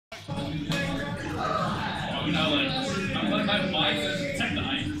You know, like, I'm gonna my mind says protect the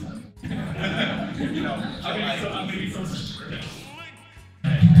height. You know, I'm gonna be so scripted.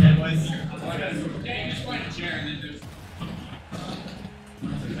 Yeah, you just find a chair and then do.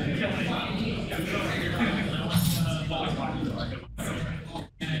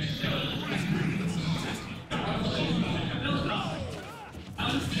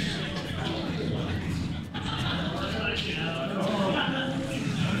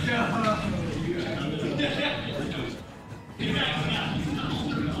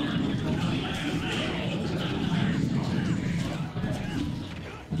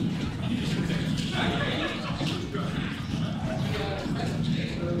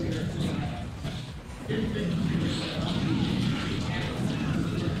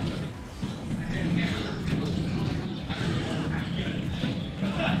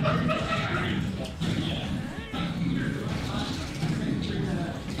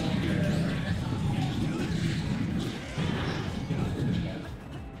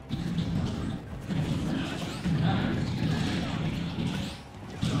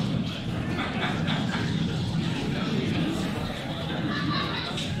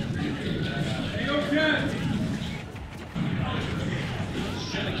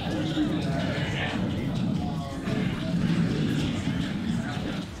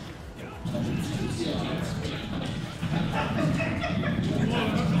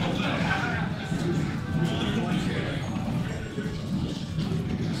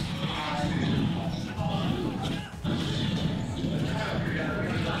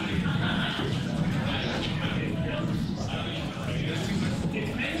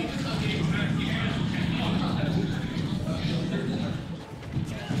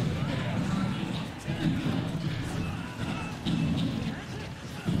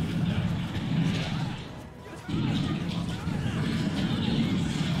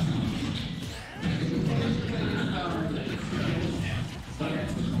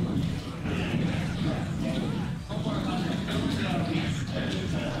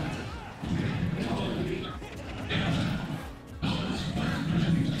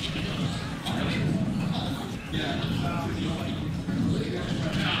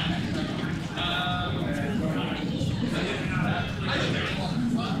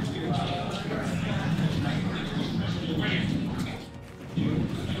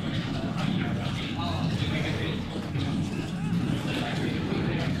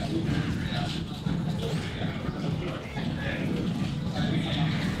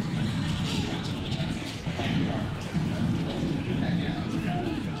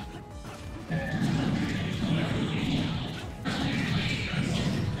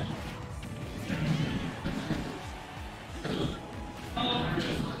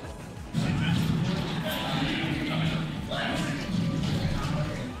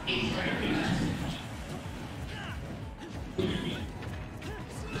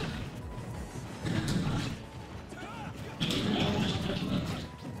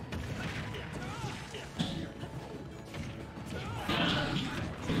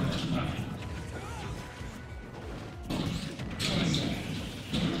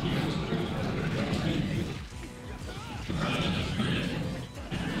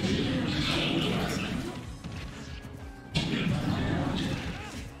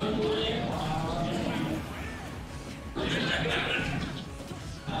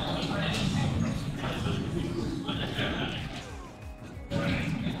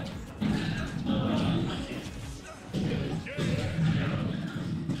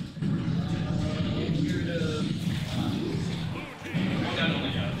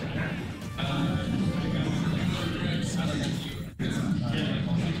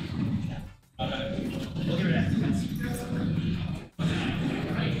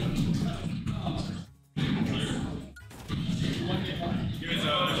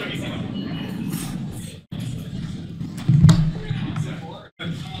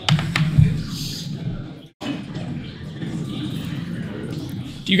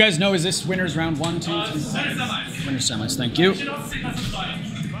 Do you guys know, is this winners round 1, 2, 3? Semis. Winners semis, thank you.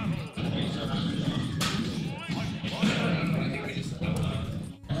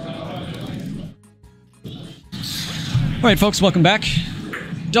 All right, folks, welcome back.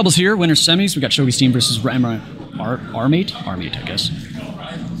 Doubles here, winners semis. We got Shoghi's team versus rm8, I guess.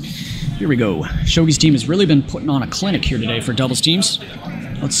 Here we go. Shoghi's team has really been putting on a clinic here today for doubles teams.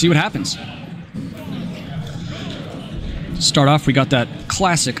 Let's see what happens. To start off, we got that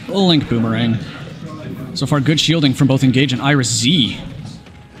classic Link Boomerang. So far, good shielding from both Engage and IrisZ.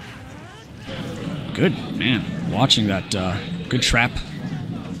 Good, man. Watching that good trap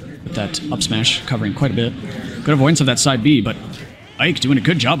with that up smash covering quite a bit. Good avoidance of that side B, but Ike doing a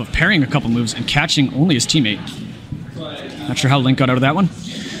good job of parrying a couple moves and catching only his teammate. Not sure how Link got out of that one.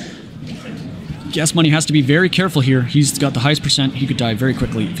 GasMoney has to be very careful here. He's got the highest percent. He could die very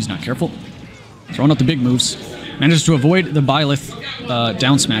quickly if he's not careful. Throwing out the big moves. Manages to avoid the Byleth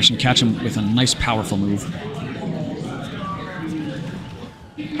down smash and catch him with a nice, powerful move.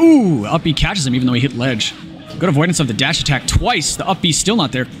 Ooh, up B catches him even though he hit ledge. Good avoidance of the dash attack twice. The up B still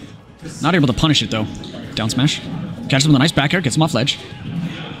not there. Not able to punish it though. Down smash. Catches him with a nice back air, gets him off ledge.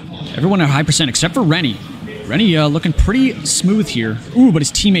 Everyone at a high percent except for Rennie. Rennie looking pretty smooth here. Ooh, but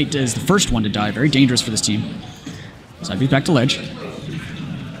his teammate is the first one to die. Very dangerous for this team. Side B's back to ledge.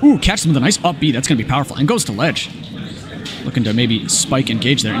 Ooh, catches him with a nice up B. That's going to be powerful. And goes to ledge. Looking to maybe spike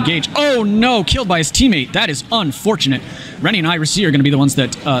engage there. Engage. Oh no, killed by his teammate. That is unfortunate. Rennie and IrisZ are going to be the ones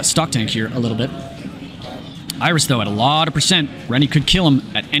that stock tank here a little bit. Iris, though, at a lot of percent. Rennie could kill him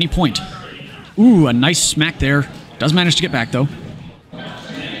at any point. Ooh, a nice smack there. Does manage to get back, though.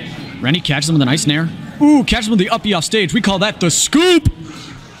 Rennie catches him with a nice nair. Ooh, catches him with the up B off stage. We call that the scoop.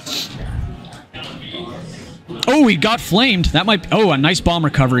 Oh, he got flamed. That might... Oh, a nice bomb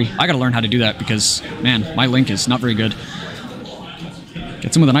recovery. I gotta learn how to do that because, man, my Link is not very good.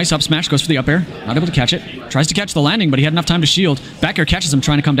 Gets him with a nice up smash. Goes for the up air. Not able to catch it. Tries to catch the landing, but he had enough time to shield. Back air catches him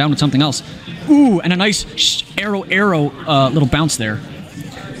trying to come down with something else. Ooh, and a nice arrow little bounce there.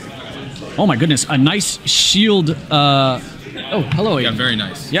 Oh my goodness. A nice shield... Oh, hello. Yeah, very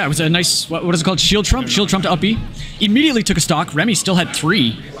nice. Yeah, it was a nice... What is it called? Shield trump? Shield trump to up B. Immediately took a stock. Remy still had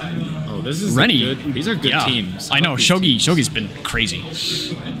 3. This is Rennie. These are good teams. I know. Shoghi's been crazy.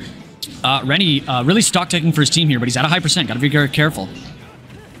 Rennie really stock taking for his team here, but he's at a high percent. Got to be very careful.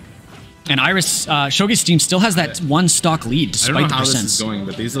 And Shoghi's team still has that 1 stock lead despite I don't know the how percents. this is going,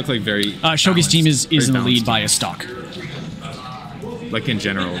 but these look like very Shoghi's team is in the lead by a stock. Like in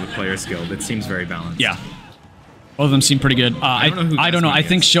general, the Players Guild, it seems very balanced. Yeah. Both of them seem pretty good. I don't know. I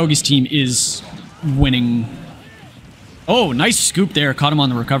think Shoghi's team is winning. Oh, nice scoop there. Caught him on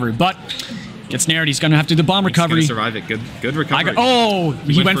the recovery, but gets nared. He's going to have to do the bomb recovery. He's gonna survive it. Good recovery.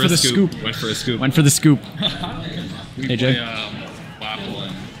 He went for the scoop. Went for a scoop. Went for the scoop. AJ.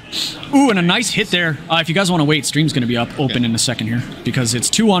 Ooh, and a nice hit there. If you guys want to wait, stream's going to be open in a second here because it's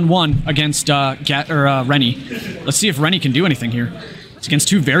 2-on-1 against Rennie. Let's see if Rennie can do anything here. It's against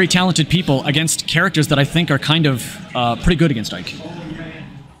 2 very talented people against characters that I think are kind of pretty good against Ike.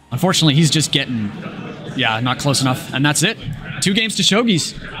 Unfortunately, he's just getting... Yeah, not close enough. And that's it. 2 games to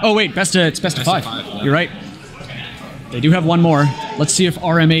Shoghi's. Oh, wait. It's best of 5. Yeah. You're right. They do have 1 more. Let's see if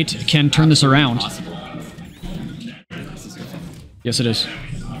rm8 can turn this around. Yes, it is.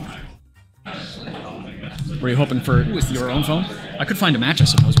 Were you hoping for your own phone? I could find a match, I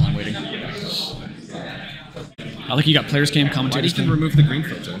suppose, while I'm waiting. I think you got players cam, commentators. Why did you remove the green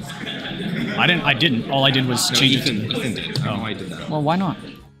filter? I didn't. All I did was change it to the... Ethan did. I don't know why I did that. Well, why not?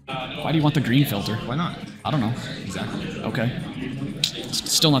 Why do you want the green filter? Why not? I don't know. Exactly. Okay.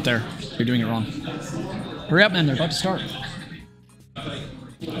 It's still not there. You're doing it wrong. Hurry up, man. They're about to start.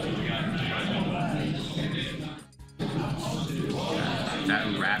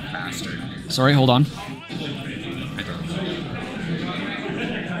 That rat bastard. Sorry, hold on.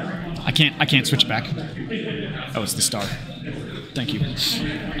 I can't switch back. Oh, it's the star. Thank you.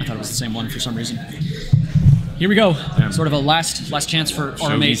 I thought it was the same one for some reason. Here we go. Damn. Sort of a last chance for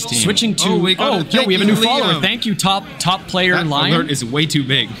rm8. Switching to... we have a new follower. Thank you, top player that Lion. alert is way too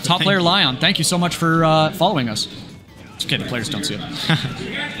big. Top player Lion. Thank you so much for following us. It's okay, the players don't see it.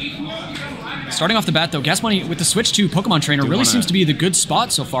 Starting off the bat, though, GasMoney with the switch to Pokemon Trainer really seems to be the good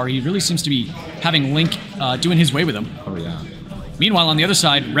spot so far. He really seems to be having Link doing his way with him. Oh, yeah. Meanwhile, on the other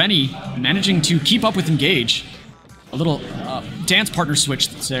side, Rennie managing to keep up with Engage. A little dance partner switch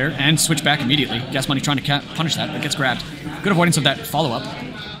that's there, and switch back immediately. GasMoney trying to punish that, but gets grabbed. Good avoidance of that follow-up.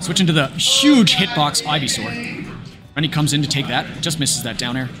 Switch into the huge hitbox Ivysaur. Rennie comes in to take that, just misses that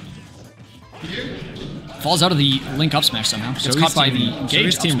down air. Falls out of the Link up smash somehow. Gets caught by the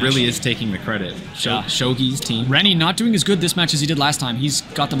Engage. Shoghi's team really is taking the credit. Shoghi's team. Rennie not doing as good this match as he did last time. He's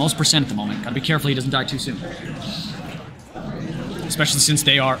got the most percent at the moment. Gotta be careful he doesn't die too soon. Especially since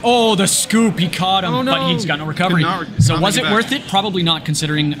they are... Oh, the scoop! He caught him, but he's got no recovery. So was it worth it? Probably not,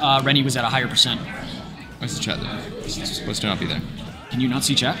 considering Rennie was at a higher percent. Where's the chat there? It's supposed to not be there. Can you not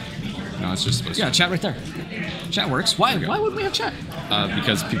see chat? No, it's just supposed to. Yeah, chat right there. Chat works. Why wouldn't we have chat?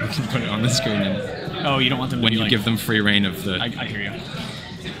 Because people can put it on the screen and... Oh, you don't want them to when you give them free reign of the... I hear you.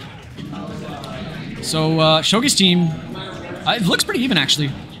 So, Shoghi's team... it looks pretty even,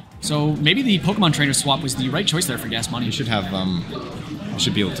 actually. So maybe the Pokemon Trainer swap was the right choice there for GasMoney. You should have, you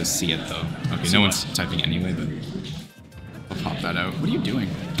should be able to see it, though. Okay, no one's typing anyway, but I'll pop that out. What are you doing?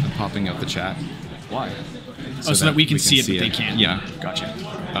 I'm popping out the chat. Why? so that we can see it, but they can't. Yeah. Gotcha.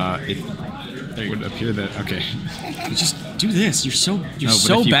 It would appear that okay. Just do this. You're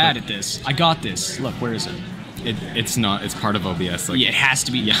so bad at this. I got this. Look, where is it? It's not. It's part of OBS. Like, Yeah, it has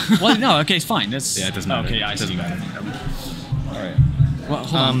to be. Yeah. Well, no. Okay, it's fine. That's yeah, it doesn't matter. Okay, I it see. doesn't matter. All right. Well,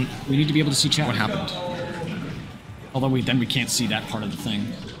 hold on. We need to be able to see chat. What happened? Although we can't see that part of the thing.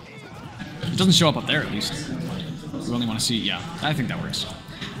 It doesn't show up there, at least. We only want to see. Yeah, I think that works.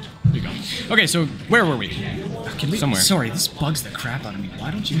 There you go. Okay, so where were we? Can we? Somewhere. Sorry, this bugs the crap out of me.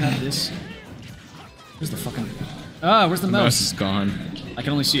 Why don't you have this? Where's the fucking? Where's the mouse? Mouse is gone. I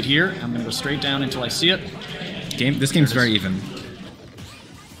can only see it here. I'm gonna go straight down until I see it. This game's very even.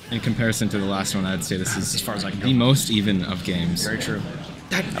 In comparison to the last one, I'd say this is as far as I can go. the most even of games. Very true.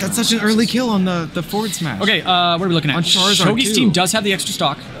 That's such an early kill on the forward smash. Okay, what are we looking at? On Charizard Shoghi's too. team does have the extra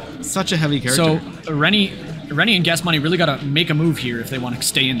stock. Such a heavy character. So Rennie and GasMoney really got to make a move here if they want to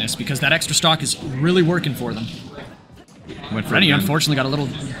stay in this, because that extra stock is really working for them. Rennie unfortunately got a little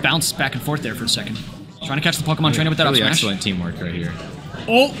bounce back and forth there for a second. Trying to catch the Pokemon trainer with that up really smash. excellent teamwork right here.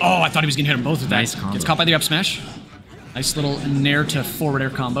 Oh, I thought he was going to hit them both with that. Nice combo. Gets caught by the up smash. Nice little nair to forward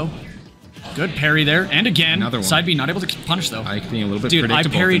air combo. Good parry there. And again, Another one. side B not able to punish though. Ike being a little bit Dude, I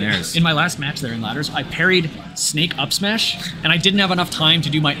predictable parried, with the nairs. in my last match there in ladders, I parried Snake up smash, and I didn't have enough time to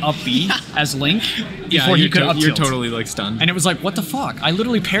do my up B as Link before he could up You're tilt. totally like stunned. And it was like, what the fuck? I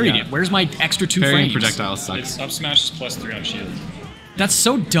literally parried Yeah. it. Where's my extra 2 Parrying frames? projectile sucks. It's up smash is +3 on shield. That's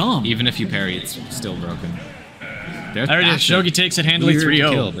so dumb. Even if you parry, it's still broken. There it is. Shoghi takes it handily Weird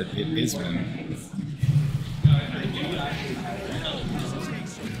 3-0. kill, but it is one.